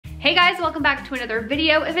Hey guys, welcome back to another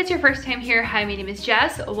video. If it's your first time here, hi, my name is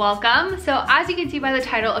Jess, welcome. So as you can see by the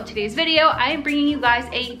title of today's video, I am bringing you guys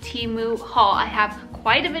a TEMU haul. I have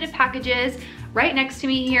quite a bit of packages right next to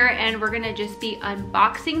me here and we're gonna just be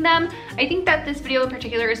unboxing them. I think that this video in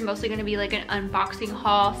particular is mostly gonna be like an unboxing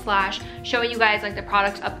haul slash showing you guys like the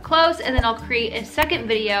products up close, and then I'll create a second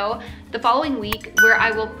video the following week where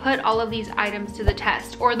I will put all of these items to the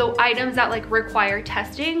test, or the items that like require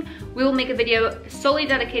testing. We will make a video solely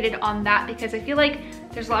dedicated on that because I feel like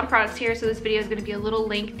there's a lot of products here, so this video is gonna be a little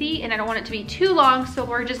lengthy and I don't want it to be too long, so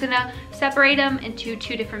we're just gonna separate them into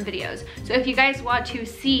two different videos. So if you guys want to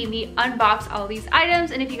see me unbox all of these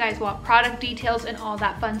items, and if you guys want product details and all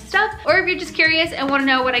that fun stuff, or if you're just curious and wanna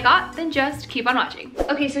know what I got, then just keep on watching.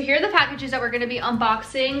 Okay, so here are the packages that we're gonna be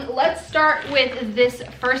unboxing. Let's start with this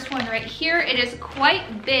first one right here. It is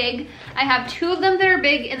quite big. I have two of them that are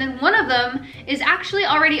big, and then one of them is actually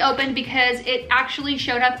already opened because it actually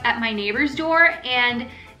showed up at my neighbor's door and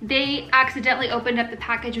they accidentally opened up the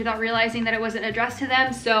package without realizing that it wasn't addressed to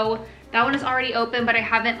them. So that one is already open, but I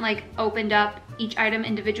haven't like opened up each item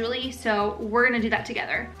individually. So we're gonna do that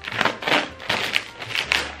together.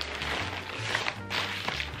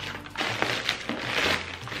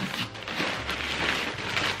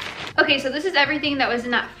 Okay, so this is everything that was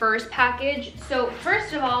in that first package. So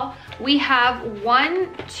first of all, we have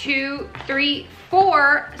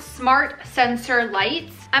 4 smart sensor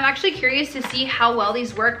lights. I'm actually curious to see how well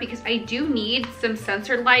these work because I do need some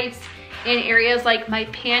sensor lights in areas like my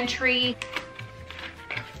pantry.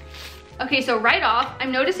 Okay, so right off,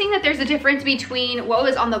 I'm noticing that there's a difference between what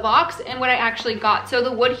was on the box and what I actually got. So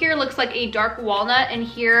the wood here looks like a dark walnut, and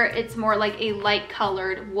here it's more like a light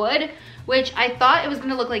colored wood, which I thought it was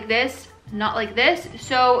gonna look like this, not like this.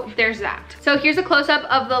 So there's that. So here's a close-up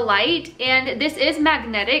of the light, and this is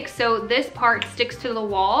magnetic. So this part sticks to the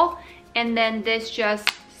wall, and then this just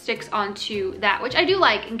sticks onto that, which I do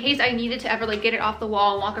like. In case I needed to ever like get it off the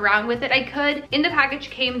wall and walk around with it, I could. In the package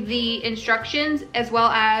came the instructions as well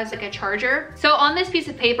as like a charger. So on this piece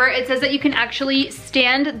of paper, it says that you can actually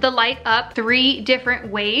stand the light up 3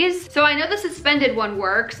 different ways. So I know the suspended one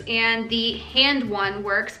works and the hand one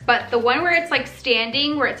works, but the one where it's like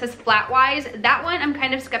standing, where it says flatwise, that one I'm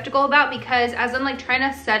kind of skeptical about because as I'm like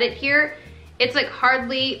trying to set it here, it's like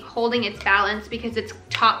hardly holding its balance because it's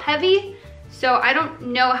top heavy. So I don't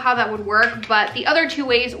know how that would work, but the other 2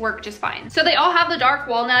 ways work just fine. So they all have the dark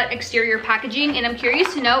walnut exterior packaging, and I'm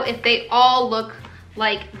curious to know if they all look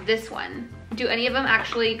like this one. Do any of them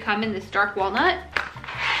actually come in this dark walnut?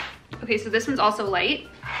 Okay, so this one's also light.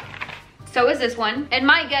 So is this one. And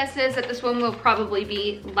my guess is that this one will probably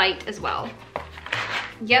be light as well.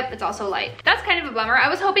 Yep, it's also light. That's kind of a bummer. I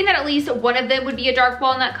was hoping that at least one of them would be a dark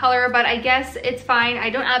walnut color, but I guess it's fine.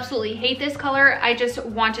 I don't absolutely hate this color. I just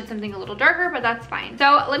wanted something a little darker, but that's fine.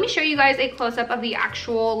 So let me show you guys a close-up of the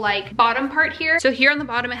actual like bottom part here. So here on the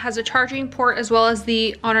bottom, it has a charging port as well as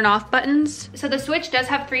the on and off buttons. So the switch does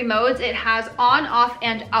have 3 modes. It has on, off,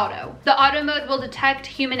 and auto. The auto mode will detect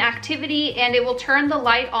human activity and it will turn the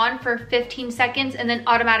light on for 15 seconds and then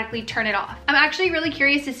automatically turn it off. I'm actually really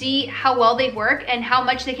curious to see how well they work and how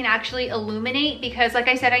much they can actually illuminate because like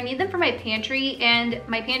I said, I need them for my pantry and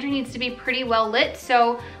my pantry needs to be pretty well lit.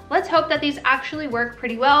 So let's hope that these actually work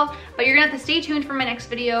pretty well, but you're gonna have to stay tuned for my next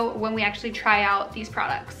video when we actually try out these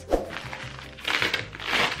products.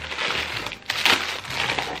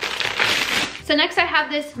 So next I have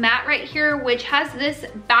this mat right here, which has this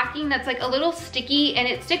backing that's like a little sticky and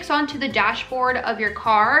it sticks onto the dashboard of your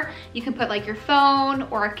car. You can put like your phone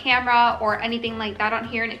or a camera or anything like that on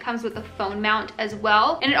here, and it comes with a phone mount as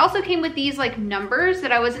well. And it also came with these like numbers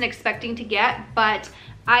that I wasn't expecting to get, but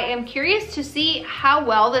I am curious to see how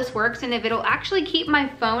well this works and if it'll actually keep my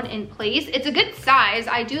phone in place. It's a good size.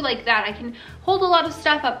 I do like that. I can hold a lot of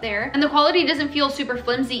stuff up there and the quality doesn't feel super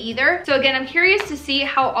flimsy either. So again, I'm curious to see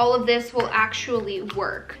how all of this will actually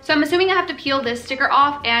work. So I'm assuming I have to peel this sticker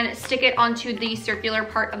off and stick it onto the circular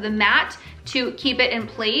part of the mat to keep it in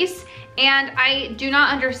place. And I do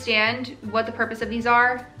not understand what the purpose of these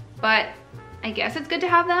are, but I guess it's good to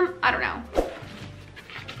have them. I don't know.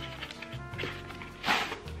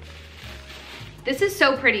 This is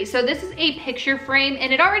so pretty. So this is a picture frame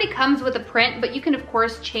and it already comes with a print, but you can of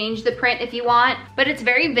course change the print if you want, but it's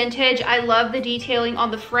very vintage. I love the detailing on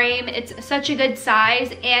the frame. It's such a good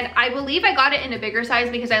size, and I believe I got it in a bigger size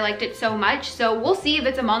because I liked it so much. So we'll see if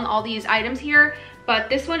it's among all these items here, but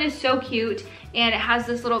this one is so cute and it has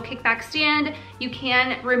this little kickback stand. You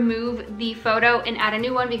can remove the photo and add a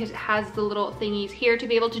new one because it has the little thingies here to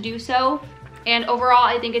be able to do so. And overall,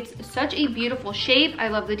 I think it's such a beautiful shape. I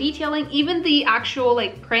love the detailing. Even the actual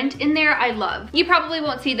like print in there, I love. You probably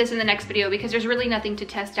won't see this in the next video because there's really nothing to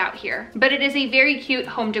test out here. But it is a very cute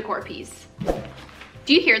home decor piece.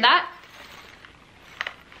 Do you hear that?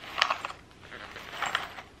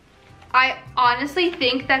 I honestly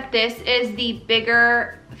think that this is the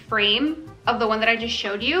bigger frame of the one that I just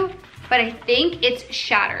showed you, but I think it's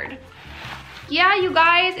shattered. Yeah, you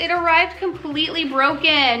guys, it arrived completely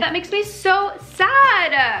broken. That makes me so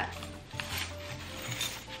sad.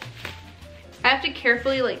 I have to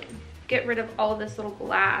carefully like get rid of all of this little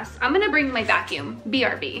glass. I'm gonna bring my vacuum,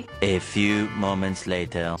 BRB. A few moments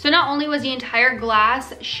later. So not only was the entire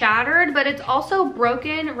glass shattered, but it's also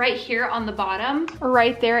broken right here on the bottom.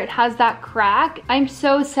 Right there, it has that crack. I'm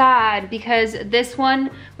so sad because this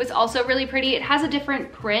one was also really pretty. It has a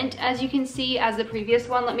different print, as you can see, as the previous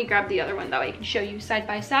one. Let me grab the other one though. I can show you side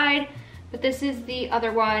by side. But this is the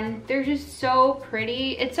other one. They're just so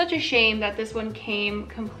pretty. It's such a shame that this one came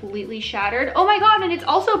completely shattered. Oh my God, and it's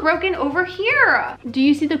also broken over here. Do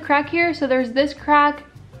you see the crack here? So there's this crack,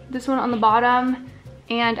 this one on the bottom,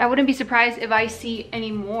 and I wouldn't be surprised if I see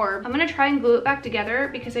any more. I'm gonna try and glue it back together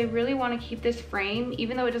because I really wanna keep this frame,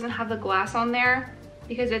 even though it doesn't have the glass on there,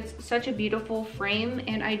 because it's such a beautiful frame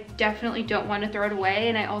and I definitely don't wanna throw it away,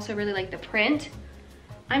 and I also really like the print.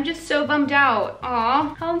 I'm just so bummed out.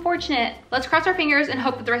 Aw, how unfortunate. Let's cross our fingers and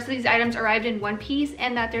hope that the rest of these items arrived in one piece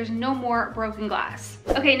and that there's no more broken glass.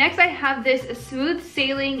 Okay, next I have this smooth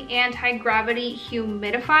sailing anti-gravity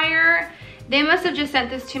humidifier. They must have just sent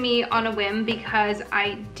this to me on a whim because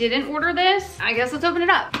I didn't order this. I guess let's open it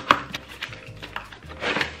up.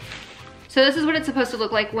 So this is what it's supposed to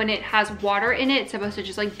look like when it has water in it. It's supposed to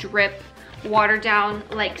just like drip water down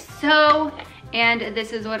like so. And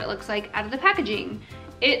this is what it looks like out of the packaging.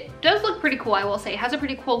 It does look pretty cool, I will say. It has a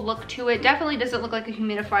pretty cool look to it. Definitely doesn't look like a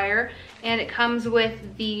humidifier. And it comes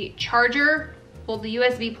with the charger, well, the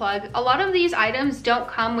USB plug. A lot of these items don't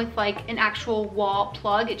come with like an actual wall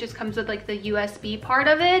plug. It just comes with like the USB part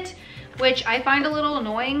of it, which I find a little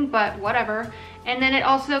annoying, but whatever. And then it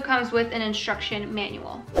also comes with an instruction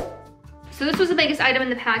manual. So this was the biggest item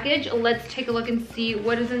in the package. Let's take a look and see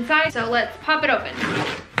what is inside. So let's pop it open.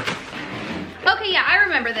 Okay, yeah, I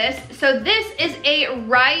remember this. So this is a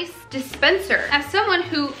rice dispenser. As someone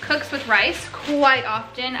who cooks with rice quite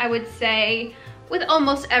often, I would say with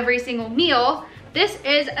almost every single meal, this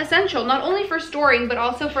is essential, not only for storing, but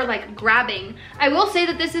also for like grabbing. I will say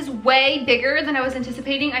that this is way bigger than I was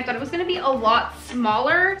anticipating. I thought it was gonna be a lot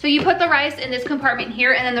smaller. So you put the rice in this compartment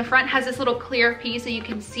here, and then the front has this little clear piece so you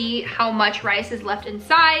can see how much rice is left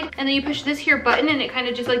inside. And then you push this here button and it kind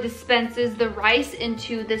of just like dispenses the rice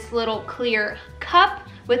into this little clear cup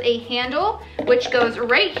with a handle, which goes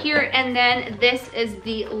right here, and then this is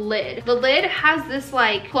the lid. The lid has this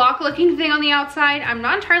like clock looking thing on the outside. I'm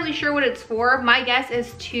not entirely sure what it's for. My guess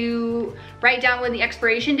is to write down when the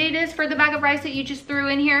expiration date is for the bag of rice that you just threw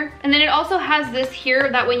in here. And then it also has this here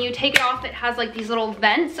that when you take it off, it has like these little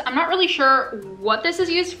vents. I'm not really sure what this is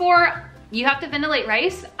used for. You have to ventilate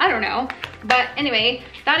rice? I don't know. But anyway,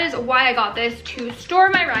 that is why I got this, to store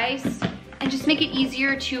my rice and just make it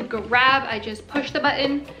easier to grab. I just push the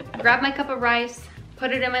button, grab my cup of rice, put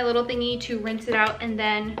it in my little thingy to rinse it out, and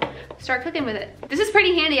then start cooking with it. This is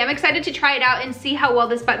pretty handy. I'm excited to try it out and see how well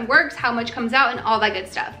this button works, how much comes out, and all that good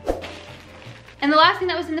stuff. And the last thing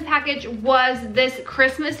that was in the package was this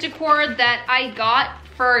Christmas decor that I got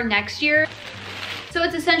for next year. So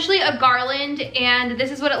it's essentially a garland, and this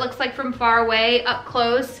is what it looks like from far away. Up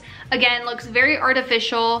close, again, looks very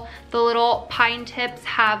artificial. The little pine tips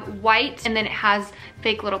have white, and then it has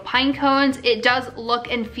fake little pine cones. It does look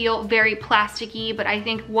and feel very plasticky, but I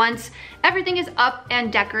think once everything is up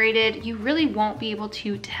and decorated, you really won't be able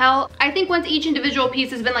to tell. I think once each individual piece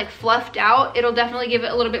has been like fluffed out, it'll definitely give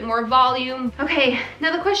it a little bit more volume. Okay,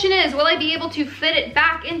 now the question is, will I be able to fit it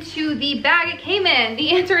back into the bag it came in?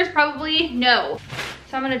 The answer is probably no.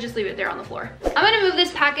 So I'm gonna just leave it there on the floor. I'm gonna move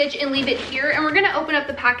this package and leave it here, and we're gonna open up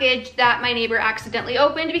the package that my neighbor accidentally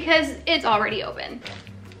opened because it's already open.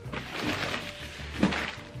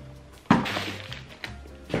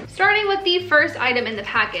 Starting with the first item in the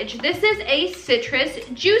package, this is a citrus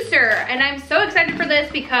juicer, and I'm so excited for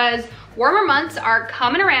this because warmer months are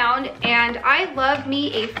coming around, and I love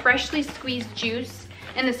me a freshly squeezed juice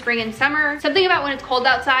in the spring and summer. Something about when it's cold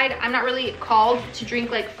outside, I'm not really called to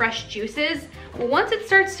drink like fresh juices. But once it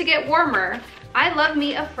starts to get warmer, I love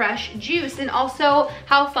me a fresh juice. And also,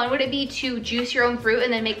 how fun would it be to juice your own fruit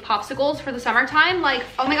and then make popsicles for the summertime? Like,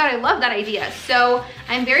 oh my God, I love that idea. So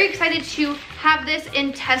I'm very excited to have this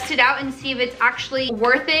and test it out and see if it's actually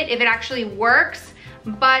worth it, if it actually works.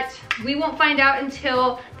 but we won't find out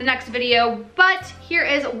until the next video. But here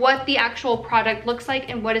is what the actual product looks like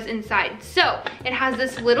and what is inside. So it has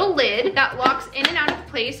this little lid that locks in and out of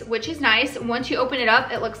place, which is nice. Once you open it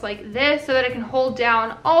up, it looks like this so that it can hold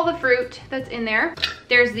down all the fruit that's in there.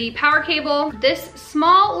 There's the power cable, this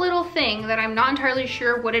small little thing that I'm not entirely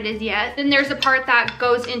sure what it is yet. Then there's a part that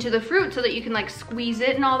goes into the fruit so that you can like squeeze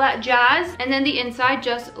it and all that jazz. And then the inside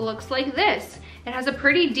just looks like this. It has a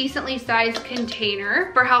pretty decently sized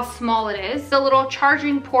container for how small it is. The little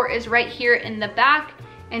charging port is right here in the back,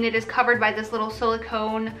 and it is covered by this little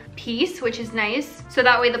silicone piece, which is nice. So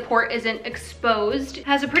that way the port isn't exposed. It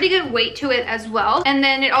has a pretty good weight to it as well. And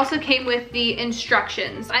then it also came with the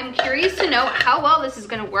instructions. I'm curious to know how well this is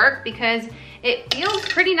gonna work because it feels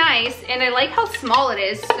pretty nice and I like how small it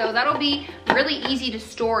is. So that'll be really easy to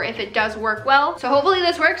store if it does work well. So hopefully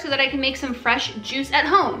this works so that I can make some fresh juice at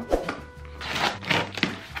home.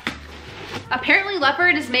 Apparently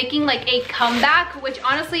Leopard is making like a comeback, which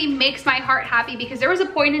honestly makes my heart happy because there was a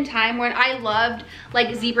point in time when I loved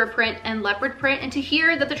like zebra print and leopard print, and to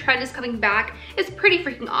hear that the trend is coming back is pretty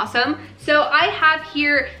freaking awesome. So I have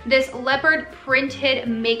here this leopard printed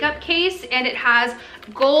makeup case, and it has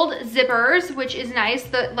gold zippers, which is nice.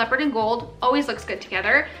 The leopard and gold always looks good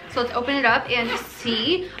together. So let's open it up and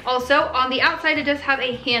see. Also on the outside, it does have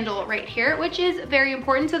a handle right here, which is very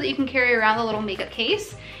important so that you can carry around the little makeup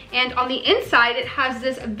case. And on the inside, it has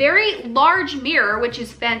this very large mirror, which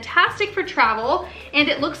is fantastic for travel. And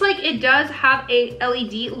it looks like it does have a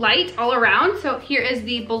LED light all around. So here is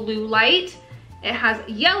the blue light. It has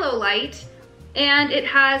yellow light, and it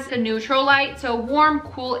has a neutral light, so warm,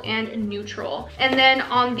 cool, and neutral. And then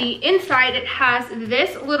on the inside, it has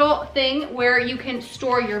this little thing where you can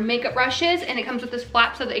store your makeup brushes, and it comes with this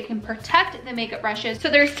flap so that it can protect the makeup brushes. So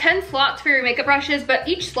there's 10 slots for your makeup brushes, but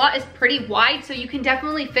each slot is pretty wide, so you can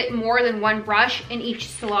definitely fit more than one brush in each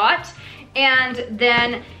slot. And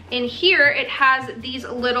then in here, it has these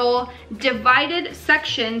little divided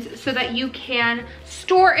sections so that you can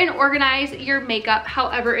store and organize your makeup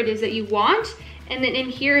however it is that you want. And then in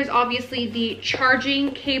here is obviously the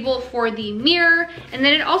charging cable for the mirror. And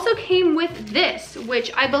then it also came with this,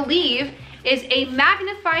 which I believe is a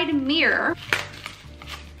magnified mirror.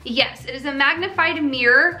 Yes, it is a magnified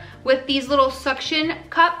mirror with these little suction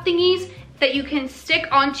cup thingies that you can stick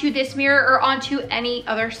onto this mirror or onto any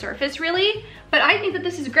other surface really. But I think that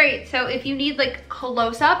this is great. So if you need like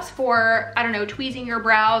close-ups for, I don't know, tweezing your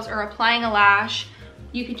brows or applying a lash,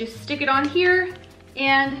 you can just stick it on here,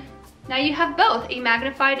 and now you have both a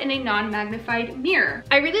magnified and a non-magnified mirror.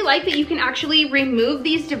 I really like that you can actually remove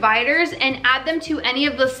these dividers and add them to any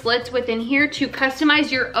of the slits within here to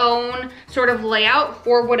customize your own sort of layout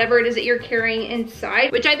for whatever it is that you're carrying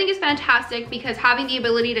inside, which I think is fantastic because having the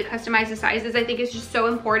ability to customize the sizes I think is just so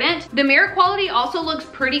important. The mirror quality also looks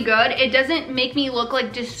pretty good. It doesn't make me look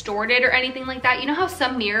like distorted or anything like that. You know how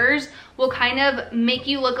some mirrors will kind of make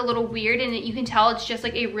you look a little weird and you can tell it's just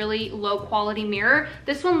like a really low quality mirror?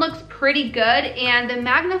 This one looks pretty good, and the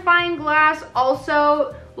magnifying glass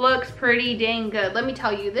also looks pretty dang good. Let me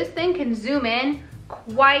tell you, this thing can zoom in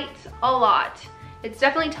quite a lot. It's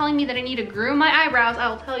definitely telling me that I need to groom my eyebrows, I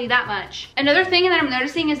will tell you that much. Another thing that I'm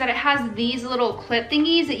noticing is that it has these little clip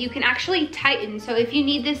thingies that you can actually tighten. So if you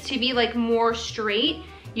need this to be like more straight,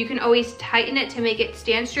 you can always tighten it to make it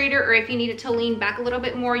stand straighter, or if you need it to lean back a little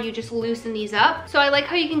bit more, you just loosen these up. So I like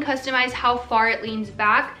how you can customize how far it leans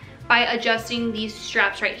back by adjusting these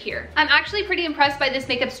straps right here. I'm actually pretty impressed by this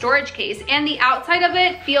makeup storage case, and the outside of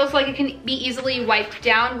it feels like it can be easily wiped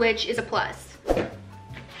down, which is a plus.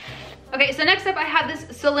 Okay, so next up I have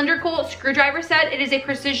this cylindrical screwdriver set. It is a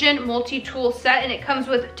precision multi-tool set, and it comes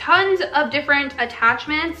with tons of different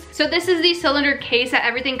attachments. So this is the cylinder case that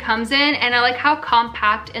everything comes in, and I like how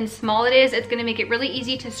compact and small it is. It's gonna make it really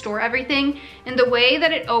easy to store everything. And the way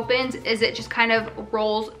that it opens is it just kind of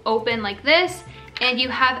rolls open like this, and you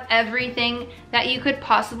have everything that you could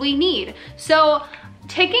possibly need. So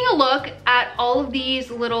taking a look at all of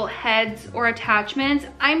these little heads or attachments,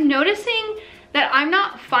 I'm noticing that I'm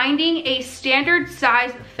not finding a standard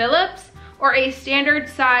size Phillips or a standard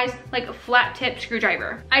size like flat tip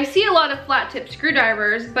screwdriver. I see a lot of flat tip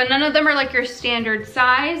screwdrivers, but none of them are like your standard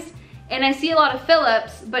size. And I see a lot of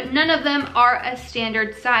Phillips, but none of them are a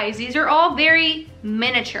standard size. These are all very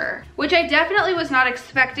miniature, which I definitely was not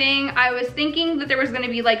expecting. I was thinking that there was gonna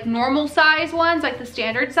be like normal size ones, like the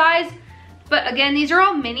standard size. But again, these are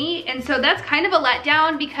all mini, and so that's kind of a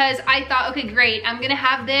letdown because I thought, okay, great, I'm gonna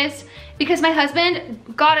have this because my husband,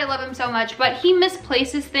 God, I love him so much, but he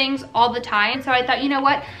misplaces things all the time. So I thought, you know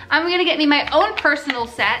what? I'm gonna get me my own personal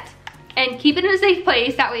set and keep it in a safe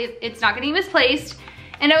place. That way it's not gonna be misplaced.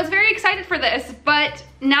 And I was very excited for this, but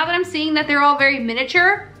now that I'm seeing that they're all very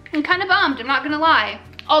miniature, I'm kind of bummed, I'm not gonna lie.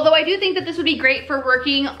 Although I do think that this would be great for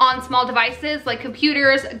working on small devices like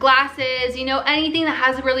computers, glasses, you know, anything that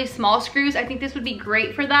has really small screws. I think this would be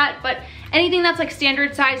great for that, but anything that's like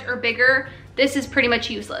standard size or bigger, this is pretty much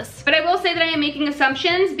useless. But I will say that I am making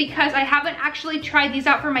assumptions because I haven't actually tried these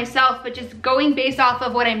out for myself, but just going based off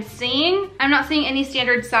of what I'm seeing, I'm not seeing any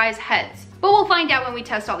standard size heads. But we'll find out when we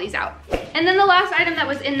test all these out. And then the last item that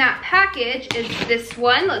was in that package is this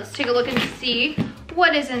one. Let's take a look and see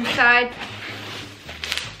what is inside.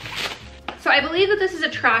 So I believe that this is a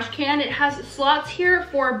trash can. It has slots here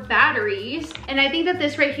for batteries. And I think that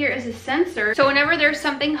this right here is a sensor. So whenever there's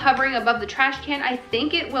something hovering above the trash can, I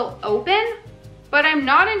think it will open, but I'm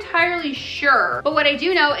not entirely sure. But what I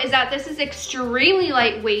do know is that this is extremely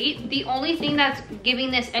lightweight. The only thing that's giving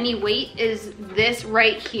this any weight is this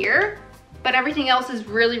right here, but everything else is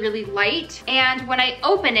really, really light. And when I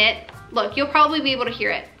open it, look, you'll probably be able to hear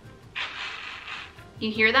it. You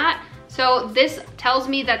hear that? So this tells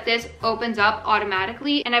me that this opens up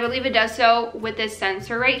automatically, and I believe it does so with this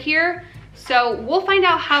sensor right here. So we'll find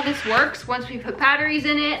out how this works once we put batteries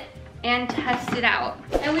in it and test it out.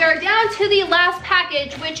 And we are down to the last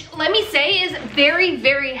package, which let me say is very,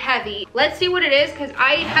 very heavy. Let's see what it is, because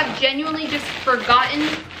I have genuinely just forgotten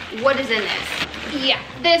what is in this. Yeah,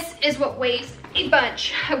 this is what weighs a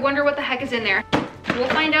bunch. I wonder what the heck is in there. We'll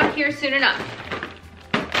find out here soon enough.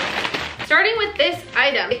 Starting with this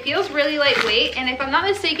item, it feels really lightweight, and if I'm not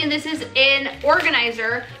mistaken, this is an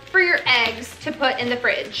organizer for your eggs to put in the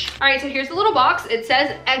fridge. All right, so here's the little box. It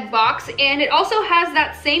says egg box, and it also has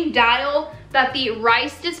that same dial that the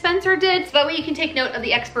rice dispenser did, so that way you can take note of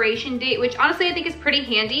the expiration date, which honestly I think is pretty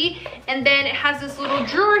handy. And then it has this little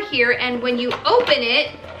drawer here, and when you open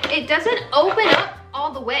it, it doesn't open up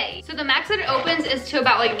all the way. So the max that it opens is to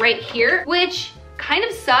about like right here, which kind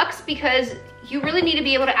of sucks because you really need to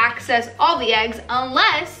be able to access all the eggs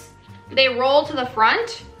unless they roll to the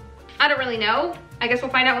front. I don't really know. I guess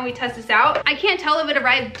we'll find out when we test this out. I can't tell if it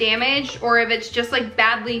arrived damaged or if it's just like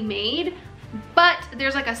badly made, but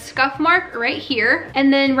there's like a scuff mark right here.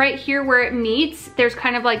 And then right here where it meets, there's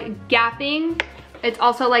kind of like gapping. It's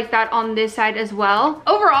also like that on this side as well.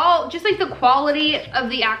 Overall, just like the quality of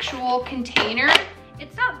the actual container,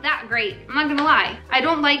 it's not that great, I'm not gonna lie. I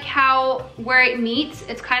don't like how where it meets,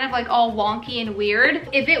 it's kind of like all wonky and weird.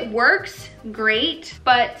 If it works, great,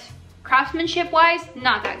 but craftsmanship wise,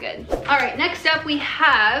 not that good. All right, next up we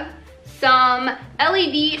have some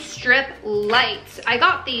LED strip lights. I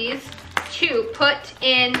got these to put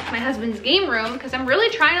in my husband's game room because I'm really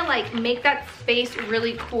trying to like make that space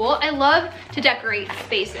really cool. I love to decorate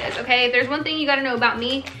spaces, okay? If there's one thing you gotta know about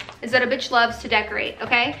me, is that a bitch loves to decorate,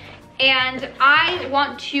 okay? And I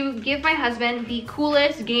want to give my husband the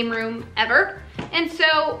coolest game room ever. And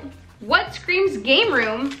so what screams game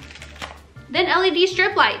room than LED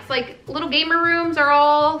strip lights? Like little gamer rooms are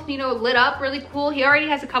all, you know, lit up really cool. He already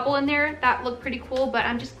has a couple in there that look pretty cool, but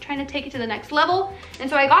I'm just trying to take it to the next level. And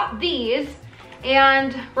so I got these,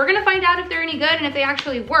 and we're gonna find out if they're any good and if they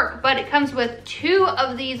actually work. But it comes with 2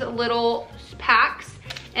 of these little packs,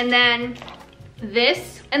 and then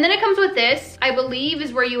this, and then it comes with this, I believe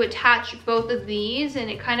is where you attach both of these and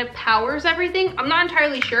it kind of powers everything. I'm not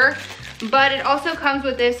entirely sure, but it also comes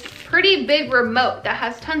with this pretty big remote that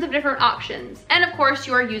has tons of different options, and of course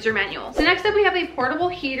your user manual. So next up we have a portable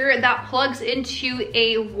heater that plugs into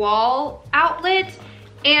a wall outlet,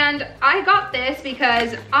 and I got this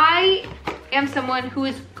because I am someone who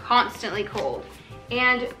is constantly cold,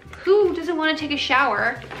 and who doesn't want to take a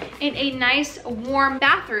shower in a nice warm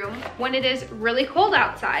bathroom when it is really cold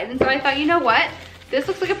outside? And so I thought, you know what? This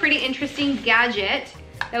looks like a pretty interesting gadget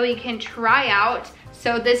that we can try out.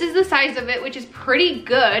 So this is the size of it, which is pretty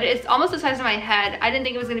good. It's almost the size of my head. I didn't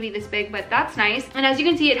think it was gonna be this big, but that's nice. And as you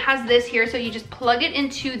can see, it has this here, so you just plug it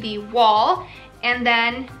into the wall and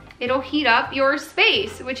then it'll heat up your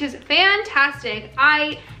space, which is fantastic.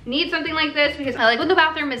 I need something like this because I like when the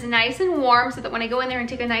bathroom is nice and warm, so that when I go in there and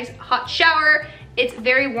take a nice hot shower, it's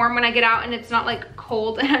very warm when I get out and it's not like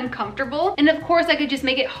cold and uncomfortable. And of course I could just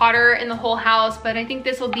make it hotter in the whole house, but I think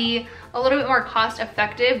this will be a little bit more cost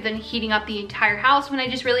effective than heating up the entire house when I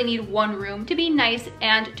just really need one room to be nice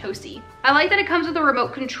and toasty. I like that it comes with a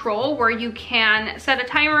remote control where you can set a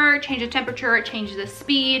timer, change the temperature, change the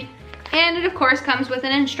speed. And it of course comes with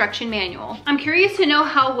an instruction manual. I'm curious to know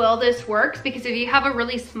how well this works, because if you have a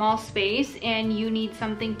really small space and you need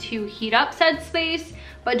something to heat up said space,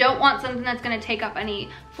 but don't want something that's gonna take up any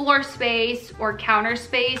floor space or counter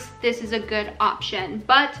space, this is a good option.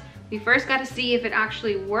 But we first got to see if it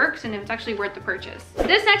actually works and if it's actually worth the purchase.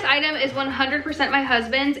 This next item is 100% my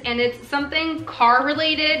husband's, and it's something car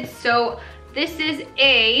related. So this is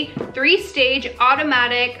a 3-stage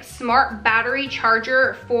automatic smart battery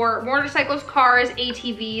charger for motorcycles, cars,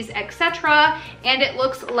 ATVs, etc. And it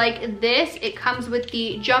looks like this. It comes with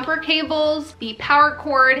the jumper cables, the power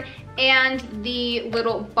cord, and the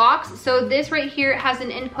little box. So this right here has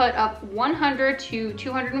an input of 100 to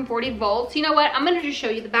 240 volts. You know what? I'm gonna just show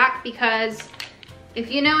you the back, because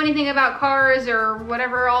if you know anything about cars or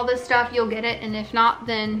whatever, all this stuff, you'll get it. And if not,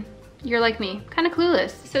 then you're like me, kind of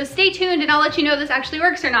clueless. So stay tuned and I'll let you know if this actually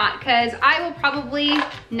works or not, because I will probably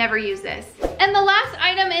never use this. And the last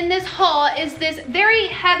item in this haul is this very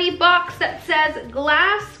heavy box that says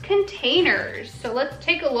glass containers. So let's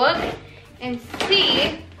take a look and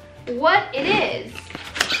see what it is.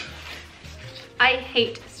 I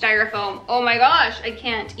hate styrofoam. Oh my gosh, I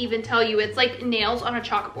can't even tell you. It's like nails on a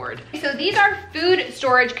chalkboard. So these are food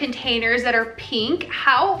storage containers that are pink.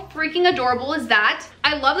 How freaking adorable is that?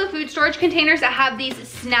 I love the food storage containers that have these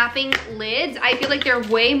snapping lids. I feel like they're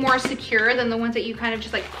way more secure than the ones that you kind of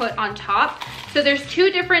just like put on top. So there's 2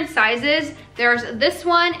 different sizes. There's this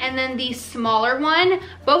one and then the smaller one.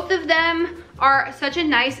 Both of them are such a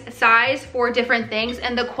nice size for different things,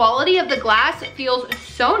 and the quality of the glass feels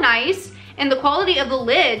so nice. And the quality of the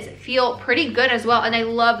lids feel pretty good as well, and I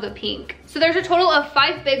love the pink. So there's a total of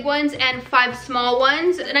 5 big ones and 5 small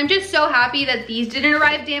ones, and I'm just so happy that these didn't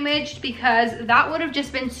arrive damaged, because that would have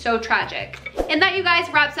just been so tragic. And that, you guys,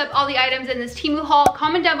 wraps up all the items in this TEMU haul.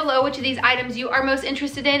 Comment down below which of these items you are most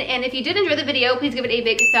interested in, and if you did enjoy the video, please give it a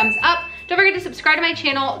big thumbs up. Don't forget to subscribe to my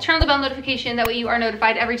channel, turn on the bell notification, that way you are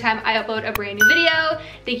notified every time I upload a brand new video.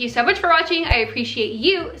 Thank you so much for watching. I appreciate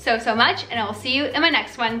you so much, and I will see you in my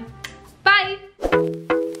next one. Bye!